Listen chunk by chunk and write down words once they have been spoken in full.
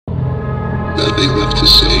nothing left to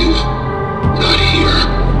save. Not here.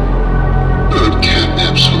 Bird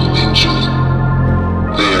catnaps home, Angel.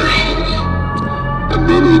 They're home. A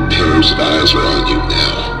myriad pairs of eyes are on you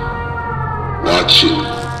now. Watching,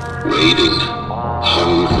 waiting,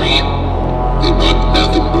 hungry. They want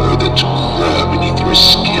nothing more than to claw beneath your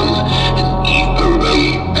skin and eat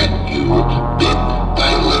away at you bit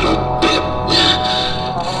by little bit.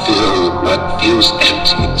 Fill what feels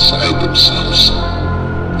empty inside themselves.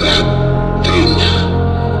 That thing,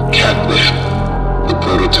 catnap. The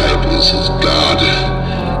prototype is his god,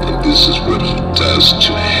 and this is what he does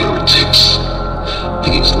to heretics.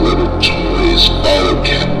 These little toys follow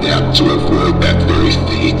catnap to avoid that very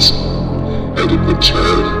fate. And in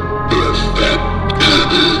return, they are fed.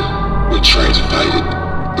 We try to fight it.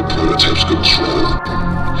 The prototype's control.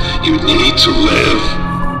 You need to live.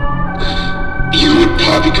 You and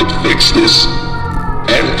Poppy could fix this.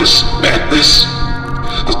 End this madness.